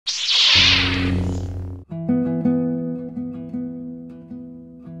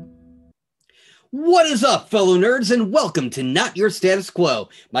What is up, fellow nerds, and welcome to Not Your Status Quo.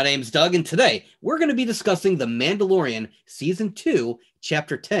 My name's Doug, and today we're going to be discussing The Mandalorian Season 2,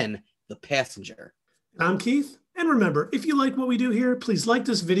 Chapter 10, The Passenger. I'm Keith, and remember, if you like what we do here, please like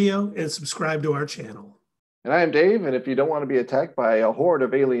this video and subscribe to our channel. And I am Dave, and if you don't want to be attacked by a horde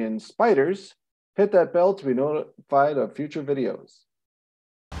of alien spiders, hit that bell to be notified of future videos.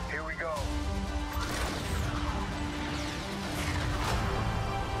 Here we go.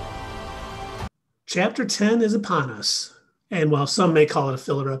 Chapter 10 is upon us, and while some may call it a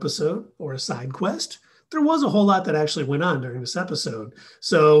filler episode or a side quest, there was a whole lot that actually went on during this episode.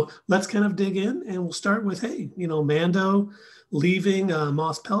 So let's kind of dig in, and we'll start with, Mando leaving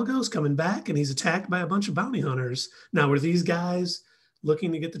Mos Pelgos, coming back, and he's attacked by a bunch of bounty hunters. Now, were these guys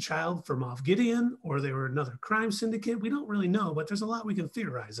looking to get the child from Moff Gideon, or they were another crime syndicate? We don't really know, but there's a lot we can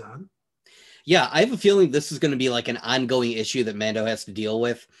theorize on. Yeah, I have a feeling this is going to be like an ongoing issue that Mando has to deal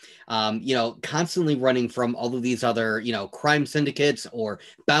with. Constantly running from all of these other, crime syndicates or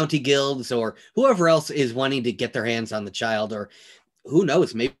bounty guilds or whoever else is wanting to get their hands on the child, or who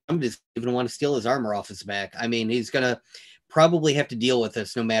knows, maybe somebody's even want to steal his armor off his back. I mean, he's going to probably have to deal with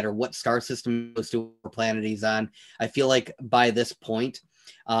this no matter what star system he goes to or planet he's on. I feel like by this point,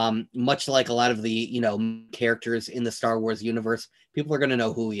 much like a lot of the, characters in the Star Wars universe, people are going to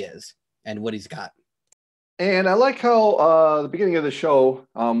know who he is and what he's got. And I like how the beginning of the show,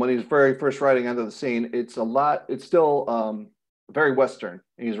 when he's very first riding onto the scene, it's still very Western.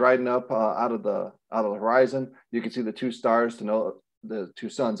 He's riding up out of the horizon. You can see the two stars the two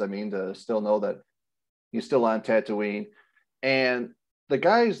suns, to still know that he's still on Tatooine. And the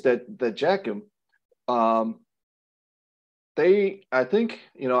guys that jack him, I think,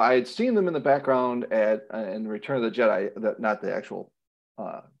 I had seen them in the background in Return of the Jedi, not the actual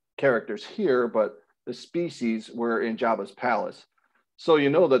characters here, but the species were in Jabba's palace. So you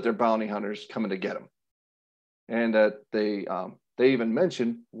know that they're bounty hunters coming to get him. And that they even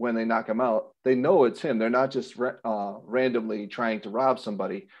mention when they knock him out, they know it's him. They're not just randomly trying to rob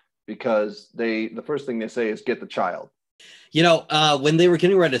somebody, because the first thing they say is get the child. When they were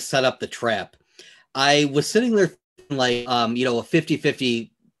getting ready to set up the trap, I was sitting there thinking like, a 50-50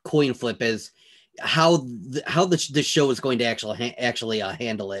 coin flip is how the show is going to actually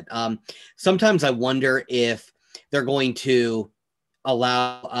handle it. Sometimes I wonder if they're going to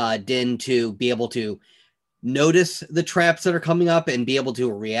allow Din to be able to notice the traps that are coming up and be able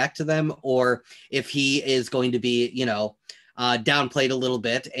to react to them, or if he is going to be, downplayed a little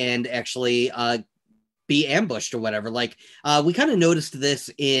bit and actually be ambushed or whatever. Like we kind of noticed this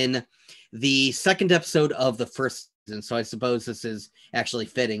in the second episode of the first season, so I suppose this is actually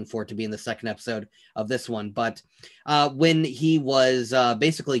fitting for it to be in the second episode of this one. But when he was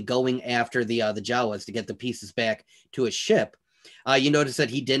basically going after the Jawas to get the pieces back to his ship, you notice that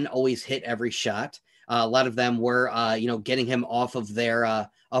he didn't always hit every shot. A lot of them were, getting him off of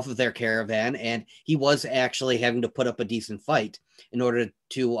their caravan, and he was actually having to put up a decent fight in order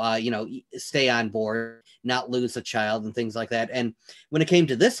to, stay on board, not lose a child and things like that. And when it came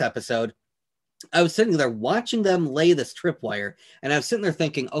to this episode, I was sitting there watching them lay this tripwire, and I was sitting there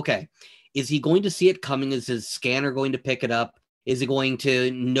thinking, okay, is he going to see it coming? Is his scanner going to pick it up? Is he going to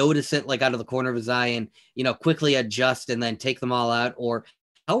notice it like out of the corner of his eye and, quickly adjust and then take them all out? Or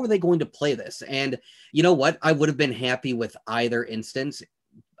how are they going to play this? And you know what? I would have been happy with either instance,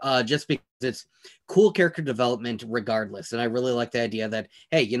 just because it's cool character development regardless. And I really like the idea that,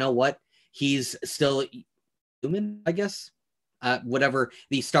 hey, you know what? He's still human, I guess. Whatever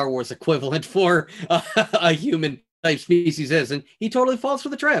the Star Wars equivalent for a human type species is. And he totally falls for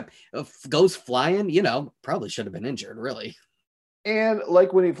the trap. Goes flying, probably should have been injured, really. And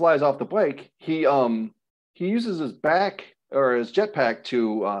like when he flies off the bike, he uses his back or his jetpack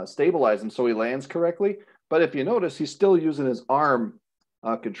to stabilize him so he lands correctly. But if you notice, he's still using his arm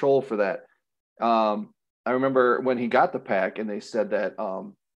control for that. I remember when he got the pack and they said that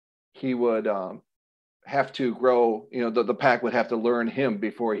he would have to grow, the pack would have to learn him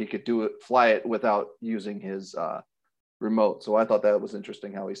before he could fly it without using his remote. So I thought that was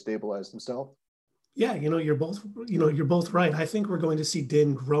interesting how he stabilized himself. Yeah, you're both right. I think we're going to see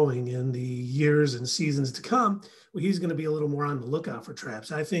Din growing in the years and seasons to come. Well, he's going to be a little more on the lookout for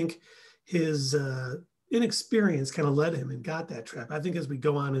traps. I think his inexperience kind of led him and got that trap. I think as we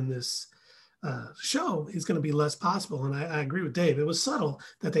go on in this show, it's going to be less possible. And I agree with Dave. It was subtle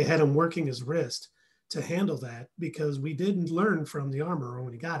that they had him working his wrist to handle that, because we didn't learn from the armor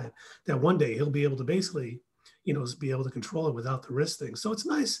when he got it that one day he'll be able to basically be able to control it without the wrist thing. So it's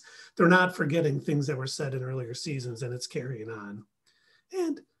nice they're not forgetting things that were said in earlier seasons, and it's carrying on.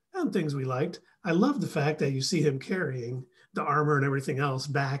 And things we liked. I love the fact that you see him carrying the armor and everything else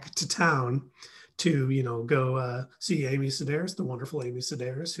back to town to, go see Amy Sedaris, the wonderful Amy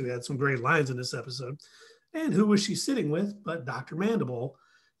Sedaris, who had some great lines in this episode. And who was she sitting with but Dr. Mandible?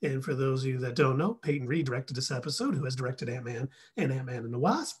 And for those of you that don't know, Peyton Reed directed this episode, who has directed Ant-Man and Ant-Man and the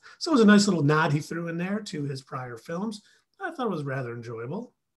Wasp. So it was a nice little nod he threw in there to his prior films. I thought it was rather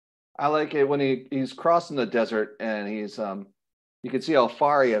enjoyable. I like it when he's crossing the desert and he's you can see how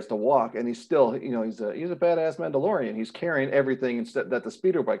far he has to walk, and he's still, he's a badass Mandalorian. He's carrying everything instead that the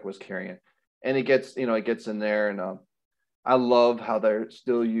speeder bike was carrying, and he gets in there, and I love how they're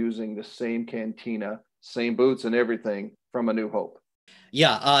still using the same cantina, same boots, and everything from A New Hope.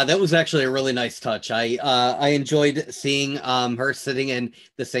 Yeah, that was actually a really nice touch. I enjoyed seeing her sitting in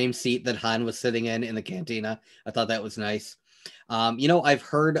the same seat that Han was sitting in the cantina. I thought that was nice. I've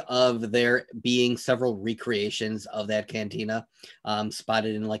heard of there being several recreations of that cantina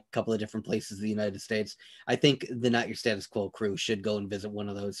spotted in like a couple of different places in the United States. I think the Not Your Status Quo crew should go and visit one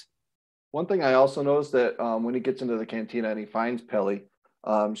of those. One thing I also noticed that when he gets into the cantina and he finds Peli,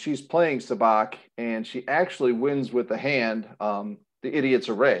 she's playing Sabacc, and she actually wins with the hand, the Idiot's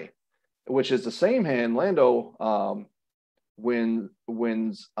Array, which is the same hand Lando wins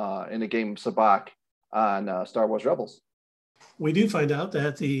in a game of Sabacc on Star Wars Rebels. We do find out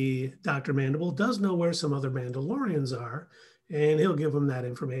that the Dr. Mandible does know where some other Mandalorians are, and he'll give them that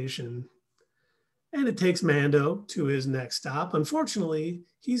information. And it takes Mando to his next stop. Unfortunately,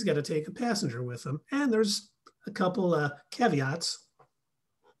 he's got to take a passenger with him, and there's a couple caveats.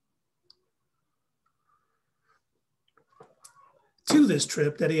 To this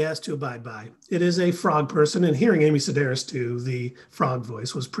trip that he has to abide by. It is a frog person, and hearing Amy Sedaris do the frog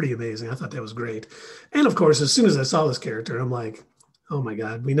voice was pretty amazing. I thought that was great. And of course, as soon as I saw this character, I'm like, oh my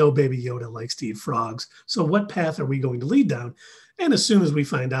God, we know Baby Yoda likes to eat frogs. So what path are we going to lead down? And as soon as we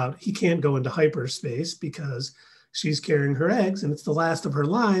find out he can't go into hyperspace because she's carrying her eggs and it's the last of her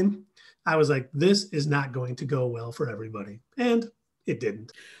line, I was like, this is not going to go well for everybody. And it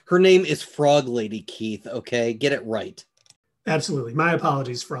didn't. Her name is Frog Lady, Keith, okay? Get it right. Absolutely. My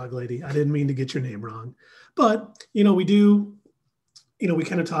apologies, Frog Lady. I didn't mean to get your name wrong. But, we do, I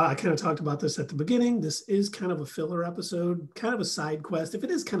kind of talked about this at the beginning. This is kind of a filler episode, kind of a side quest. If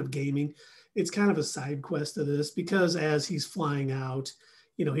it is kind of gaming, it's kind of a side quest to this, because as he's flying out,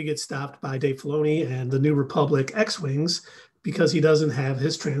 he gets stopped by Dave Filoni and the New Republic X-Wings because he doesn't have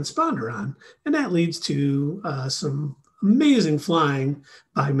his transponder on. And that leads to some amazing flying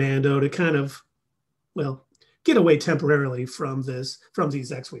by Mando to kind of, get away temporarily from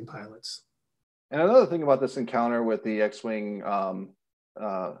these X-Wing pilots. And another thing about this encounter with the X-Wing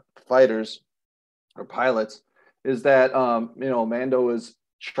fighters or pilots is that Mando is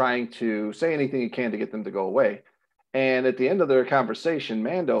trying to say anything he can to get them to go away. And at the end of their conversation,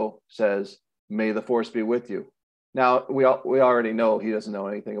 Mando says, "May the Force be with you." Now we already know he doesn't know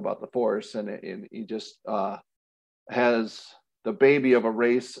anything about the Force, and he just has the baby of a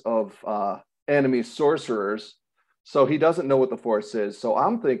race of enemy sorcerers, so he doesn't know what the Force is. So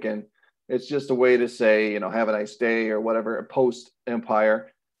I'm thinking it's just a way to say, have a nice day or whatever, post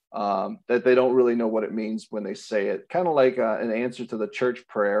Empire, that they don't really know what it means when they say it. Kind of like an answer to the church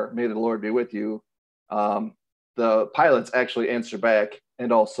prayer, "May the Lord be with you." The pilots actually answer back,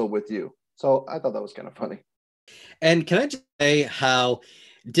 "And also with you." So I thought that was kind of funny. And can I just say how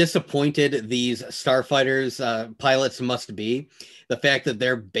disappointed these starfighters pilots must be? The fact that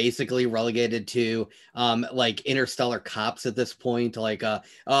they're basically relegated to like interstellar cops at this point, like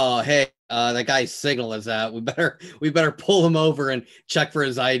oh hey, that guy's signal is out, we better pull him over and check for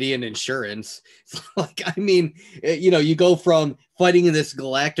his ID and insurance. So, like, I mean, you go from fighting in this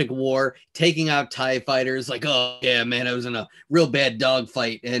galactic war, taking out TIE fighters, like, oh yeah man, I was in a real bad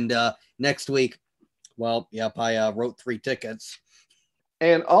dogfight, and next week, well, yep, I wrote 3 tickets.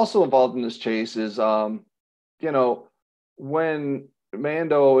 And also involved in this chase is, when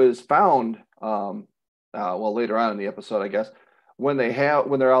Mando is found, later on in the episode, I guess, when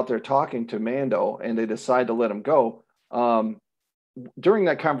they're out there talking to Mando and they decide to let him go, during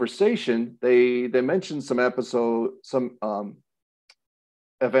that conversation, they mentioned some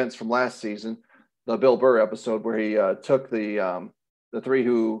events from last season, the Bill Burr episode where he took the 3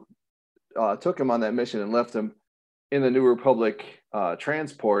 who took him on that mission and left him in the New Republic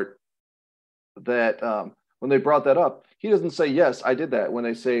transport. That when they brought that up, he doesn't say, "Yes, I did that." When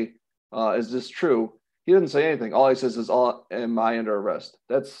they say, "Is this true?" he doesn't say anything. All he says is, "Am I under arrest?"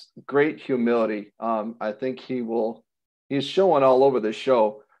 That's great humility. I think he's showing all over this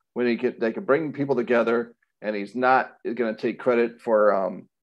show when they can bring people together, and he's not going to take credit for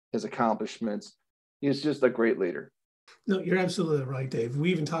his accomplishments. He's just a great leader. No, you're absolutely right, Dave.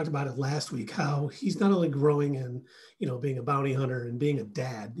 We even talked about it last week, how he's not only growing in, being a bounty hunter and being a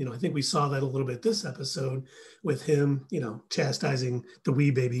dad. I think we saw that a little bit this episode with him, chastising the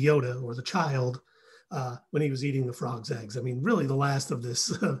wee baby Yoda or the child when he was eating the frog's eggs. I mean, really the last of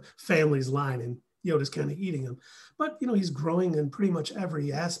this family's line, and Yoda's kind of eating him. But, he's growing in pretty much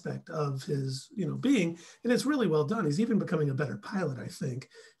every aspect of his, being, and it's really well done. He's even becoming a better pilot, I think,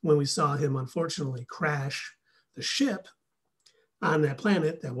 when we saw him unfortunately crash the ship on that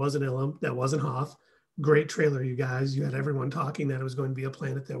planet that wasn't Ilum, that wasn't Hoth. Great trailer, you guys. You had everyone talking that it was going to be a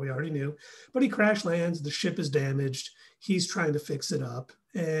planet that we already knew. But he crash lands, the ship is damaged. He's trying to fix it up.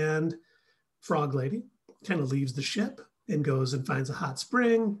 And Frog Lady kind of leaves the ship and goes and finds a hot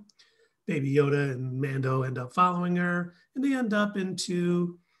spring. Baby Yoda and Mando end up following her. And they end up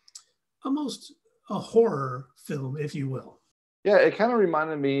into almost a horror film, if you will. Yeah, it kind of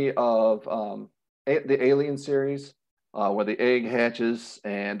reminded me of the Alien series, where the egg hatches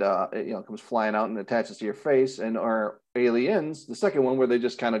and it comes flying out and attaches to your face, and our Aliens, the second one, where they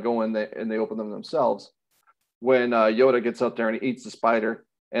just kind of go in and they open them themselves. When Yoda gets up there and he eats the spider,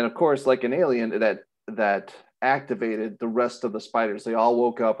 and of course, like an alien, that activated the rest of the spiders. They all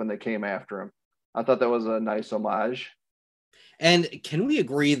woke up and they came after him. I thought that was a nice homage. And can we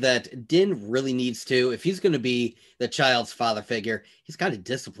agree that Din really needs to, if he's going to be the child's father figure, he's got to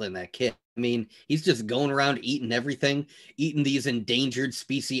discipline that kid. I mean, he's just going around eating everything, eating these endangered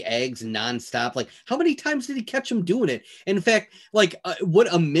species eggs nonstop. Like, how many times did he catch him doing it? And in fact,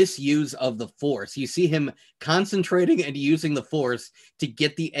 what a misuse of the Force. You see him concentrating and using the Force to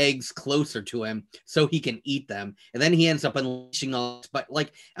get the eggs closer to him so he can eat them. And then he ends up unleashing all, but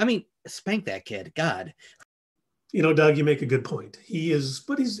spank that kid. God. Doug, you make a good point. He's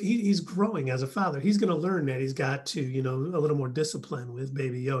growing as a father. He's going to learn that he's got to, a little more discipline with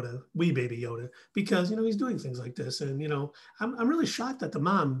baby Yoda, wee baby Yoda, because, he's doing things like this. And, I'm really shocked that the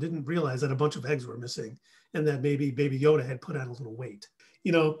mom didn't realize that a bunch of eggs were missing and that maybe baby Yoda had put on a little weight.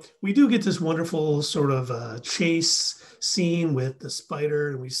 We do get this wonderful sort of chase scene with the spider,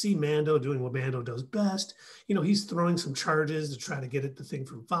 and we see Mando doing what Mando does best. He's throwing some charges to try to get at the thing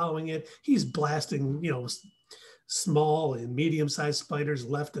from following it. He's blasting, small and medium-sized spiders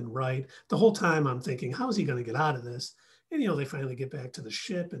left and right. The whole time I'm thinking, how is he going to get out of this? And, they finally get back to the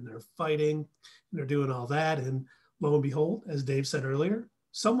ship and they're fighting and they're doing all that. And lo and behold, as Dave said earlier,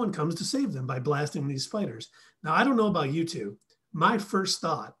 someone comes to save them by blasting these spiders. Now, I don't know about you two. My first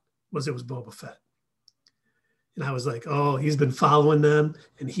thought was it was Boba Fett. And I was like, oh, he's been following them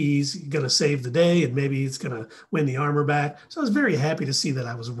and he's going to save the day and maybe he's going to win the armor back. So I was very happy to see that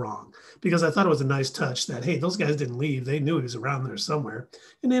I was wrong, because I thought it was a nice touch that, hey, those guys didn't leave. They knew he was around there somewhere.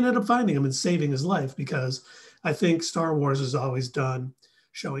 And they ended up finding him and saving his life, because I think Star Wars has always done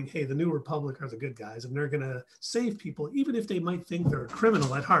showing, hey, the New Republic are the good guys and they're going to save people. Even if they might think they're a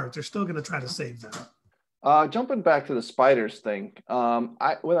criminal at heart, they're still going to try to save them. Jumping back to the spiders thing,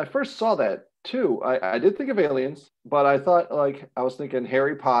 when I first saw that too, I did think of Aliens, but I thought, I was thinking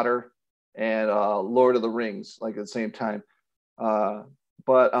Harry Potter and Lord of the Rings, at the same time.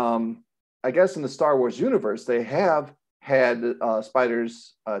 But I guess in the Star Wars universe, they have had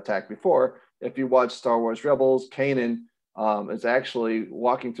spiders attack before. If you watch Star Wars Rebels, Kanan is actually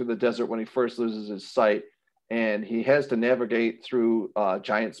walking through the desert when he first loses his sight, and he has to navigate through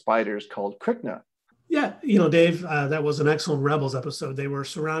giant spiders called Krykna. Yeah, Dave, that was an excellent Rebels episode. They were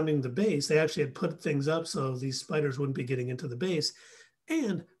surrounding the base. They actually had put things up so these spiders wouldn't be getting into the base.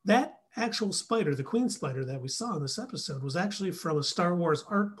 And that actual spider, the queen spider that we saw in this episode, was actually from a Star Wars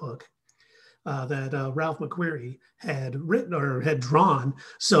art book that Ralph McQuarrie had written or had drawn.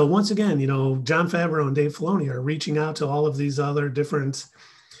 So once again, Jon Favreau and Dave Filoni are reaching out to all of these other different,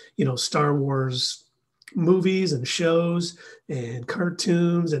 Star Wars movies and shows and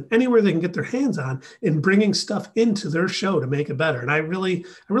cartoons and anywhere they can get their hands on, and bringing stuff into their show to make it better. And I really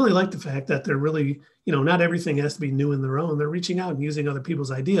like the fact that they're really, not everything has to be new in their own. They're reaching out and using other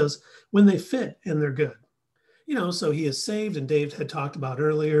people's ideas when they fit and they're good. So he is saved, and Dave had talked about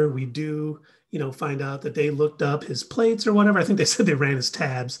earlier, we do, find out that they looked up his plates or whatever. I think they said they ran his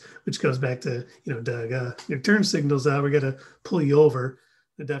tabs, which goes back to, Doug, your turn signal's out. We got to pull you over.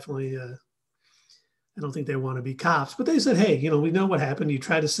 They're definitely, I don't think they want to be cops, but they said, hey, we know what happened. You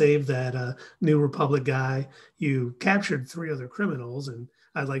tried to save that New Republic guy. You captured 3 other criminals. And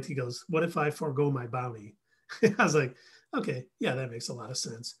he goes, what if I forego my bounty? I was like, okay, yeah, that makes a lot of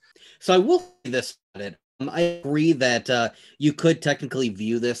sense. So I will say this about it. I agree that you could technically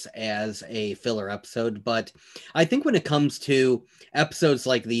view this as a filler episode, but I think when it comes to episodes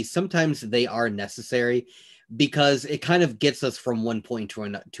like these, sometimes they are necessary, because it kind of gets us from one point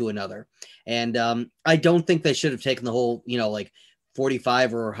to another. And I don't think they should have taken the whole, like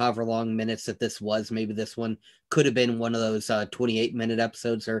 45 or however long minutes that this was. Maybe this one could have been one of those 28-minute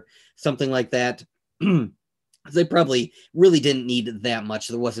episodes or something like that. They probably really didn't need that much.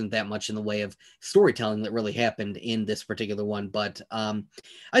 There wasn't that much in the way of storytelling that really happened in this particular one, but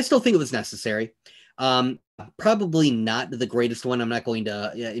I still think it was necessary. Probably not the greatest one. I'm not going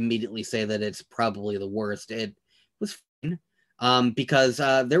to immediately say that it's probably the worst. It was fine because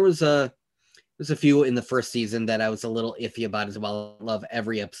there was a few in the first season that I was a little iffy about as well. I love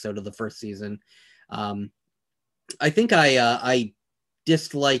every episode of the first season. I think I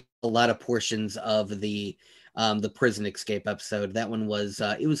disliked a lot of portions of the prison escape episode. That one was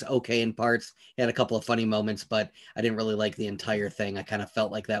it was okay in parts. It had a couple of funny moments, but I didn't really like the entire thing. I kind of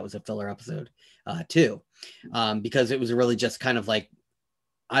felt like that was a filler episode too, because it was really just kind of like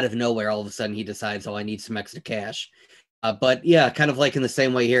out of nowhere. All of a sudden, he decides, "Oh, I need some extra cash." But yeah, kind of like in the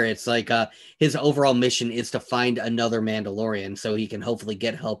same way here, it's like his overall mission is to find another Mandalorian so he can hopefully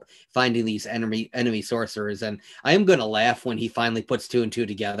get help finding these enemy sorcerers. And I am going to laugh when he finally puts two and two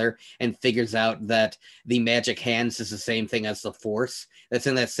together and figures out that the magic hands is the same thing as the Force that's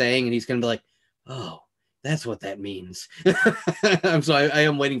in that saying. And he's going to be like, oh, that's what that means. So I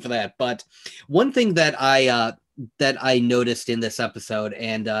am waiting for that. But one thing that I noticed in this episode,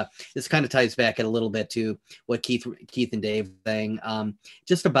 and this kind of ties back a little bit to what Keith and Dave were saying,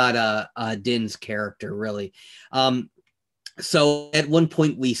 just about Din's character, really. So at one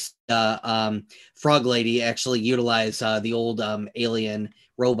point we Frog Lady actually utilize the old alien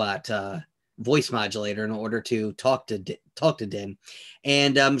robot voice modulator in order to talk to Din,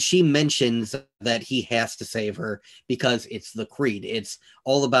 and she mentions that he has to save her because it's the creed. It's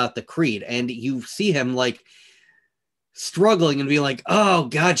all about the creed, and you see him like struggling and being like, oh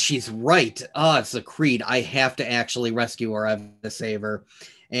God, she's right. Oh, it's the creed. I have to actually rescue her. I have to save her.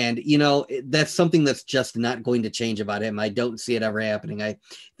 And, that's something that's just not going to change about him. I don't see it ever happening. I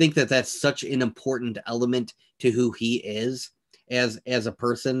think that that's such an important element to who he is as a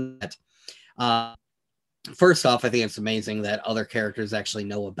person. That, first off, I think it's amazing that other characters actually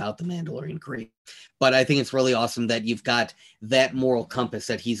know about the Mandalorian creed. But I think it's really awesome that you've got that moral compass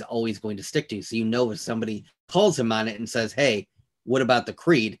that he's always going to stick to. So if somebody calls him on it and says, hey, what about the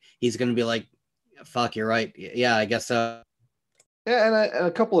creed? He's going to be like, fuck, you're right. Yeah, I guess so. Yeah, and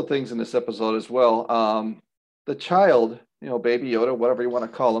a couple of things in this episode as well. The child, Baby Yoda, whatever you want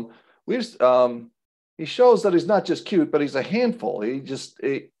to call him, he shows that he's not just cute, but he's a handful.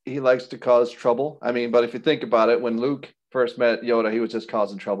 He likes to cause trouble. I mean, but if you think about it, when Luke first met Yoda, he was just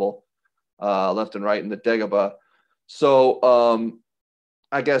causing trouble left and right in the Dagobah. So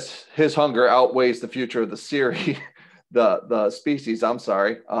I guess his hunger outweighs the future of the series, the species. I'm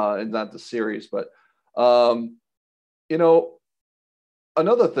sorry, and not the series, but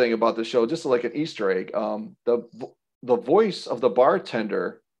another thing about the show, just like an Easter egg, the voice of the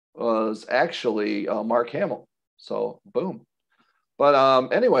bartender was actually Mark Hamill. So boom.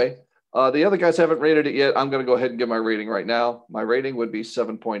 But anyway, the other guys haven't rated it yet. I'm going to go ahead and give my rating right now. My rating would be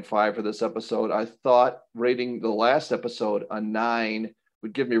 7.5 for this episode. I thought rating the last episode a 9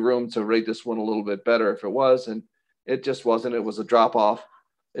 would give me room to rate this one a little bit better if it was, and it just wasn't. It was a drop off.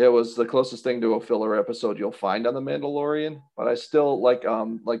 It was the closest thing to a filler episode you'll find on The Mandalorian. But I still, like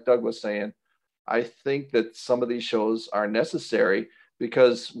Doug was saying, I think that some of these shows are necessary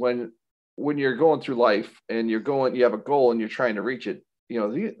because when you're going through life and you have a goal and you're trying to reach it,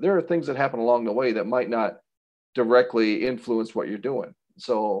 there are things that happen along the way that might not directly influence what you're doing.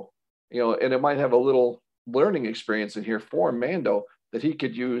 So, and it might have a little learning experience in here for Mando that he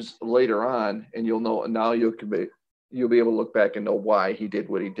could use later on, and you'll know now you'll be able to look back and know why he did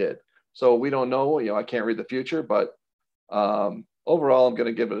what he did. So we don't know, I can't read the future, but overall, I'm going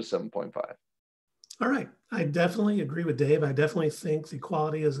to give it a 7.5. All right. I definitely agree with Dave. I definitely think the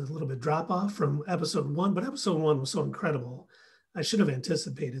quality is a little bit drop off from episode 1, but episode 1 was so incredible. I should have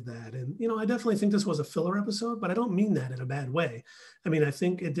anticipated that. And, I definitely think this was a filler episode, but I don't mean that in a bad way. I mean, I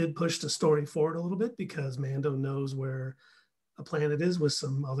think it did push the story forward a little bit because Mando knows where a planet is with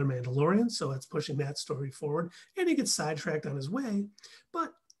some other Mandalorians. So it's pushing that story forward, and he gets sidetracked on his way.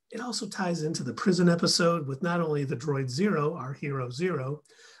 But it also ties into the prison episode with not only the droid Zero, our hero Zero,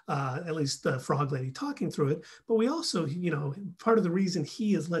 at least the Frog Lady talking through it, but we also, part of the reason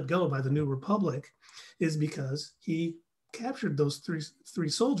he is let go by the New Republic is because he captured those three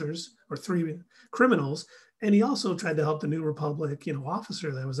soldiers or 3 criminals, and he also tried to help the New Republic,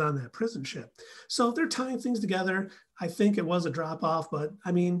 officer that was on that prison ship. So they're tying things together. I think it was a drop off, but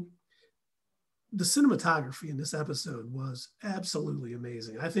I mean, the cinematography in this episode was absolutely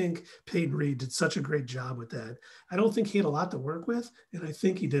amazing. I think Peyton Reed did such a great job with that. I don't think he had a lot to work with, and I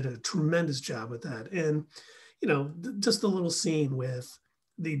think he did a tremendous job with that. And, you know, just a little scene with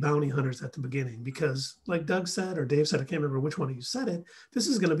the bounty hunters at the beginning, because like Doug said, or Dave said, I can't remember which one of you said it, this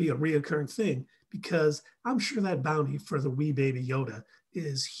is going to be a reoccurring thing, because I'm sure that bounty for the wee baby Yoda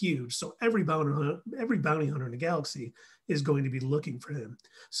is huge. So every bounty hunter in the galaxy is going to be looking for him.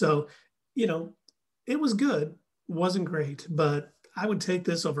 So, you know, it was good, wasn't great, but I would take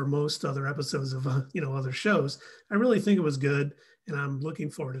this over most other episodes of, other shows. I really think it was good, and I'm looking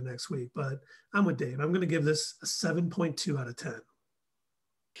forward to next week, but I'm with Dave. I'm going to give this a 7.2 out of 10.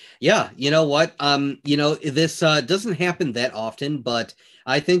 Yeah, you know what? This doesn't happen that often, but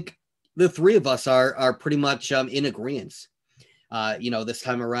I think the three of us are pretty much in agreement. This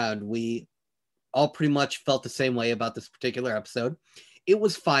time around, we all pretty much felt the same way about this particular episode. It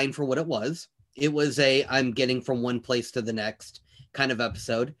was fine for what it was. It was I'm getting from one place to the next kind of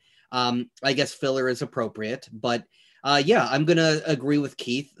episode. I guess filler is appropriate, but I'm going to agree with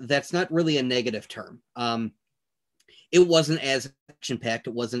Keith. That's not really a negative term. It wasn't as action-packed.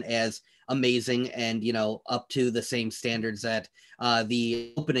 It wasn't as amazing and, up to the same standards that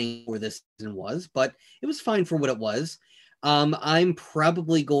the opening for this season was, but it was fine for what it was. I'm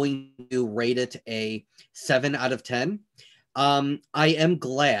probably going to rate it a 7 out of 10. I am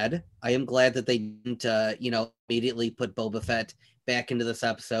glad that they didn't, immediately put Boba Fett back into this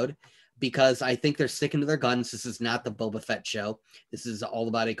episode, because I think they're sticking to their guns. This is not the Boba Fett show. This is all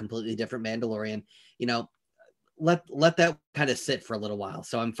about a completely different Mandalorian. Let that kind of sit for a little while.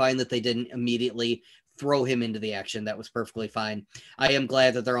 So I'm fine that they didn't immediately throw him into the action. That was perfectly fine. I am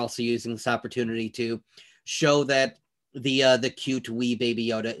glad that they're also using this opportunity to show that the cute wee baby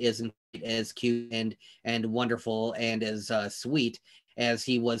Yoda isn't as cute and wonderful and as sweet as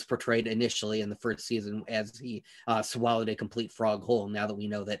he was portrayed initially in the first season, as he swallowed a complete frog whole. Now that we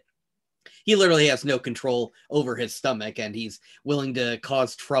know that he literally has no control over his stomach, and he's willing to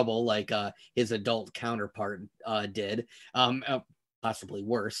cause trouble like his adult counterpart did, possibly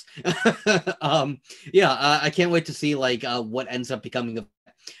worse. I can't wait to see what ends up becoming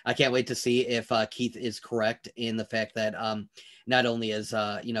I can't wait to see if Keith is correct in the fact that not only is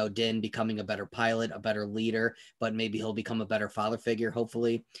Din becoming a better pilot, a better leader, but maybe he'll become a better father figure,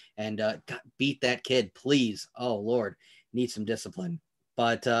 hopefully, and God, beat that kid, please. Oh Lord, need some discipline.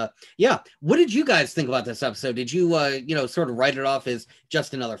 But what did you guys think about this episode? Did you, sort of write it off as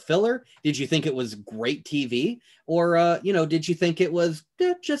just another filler? Did you think it was great TV? Or, did you think it was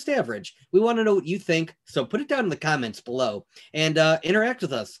just average? We want to know what you think. So put it down in the comments below and interact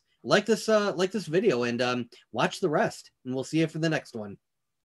with us. Like this video and watch the rest. And we'll see you for the next one.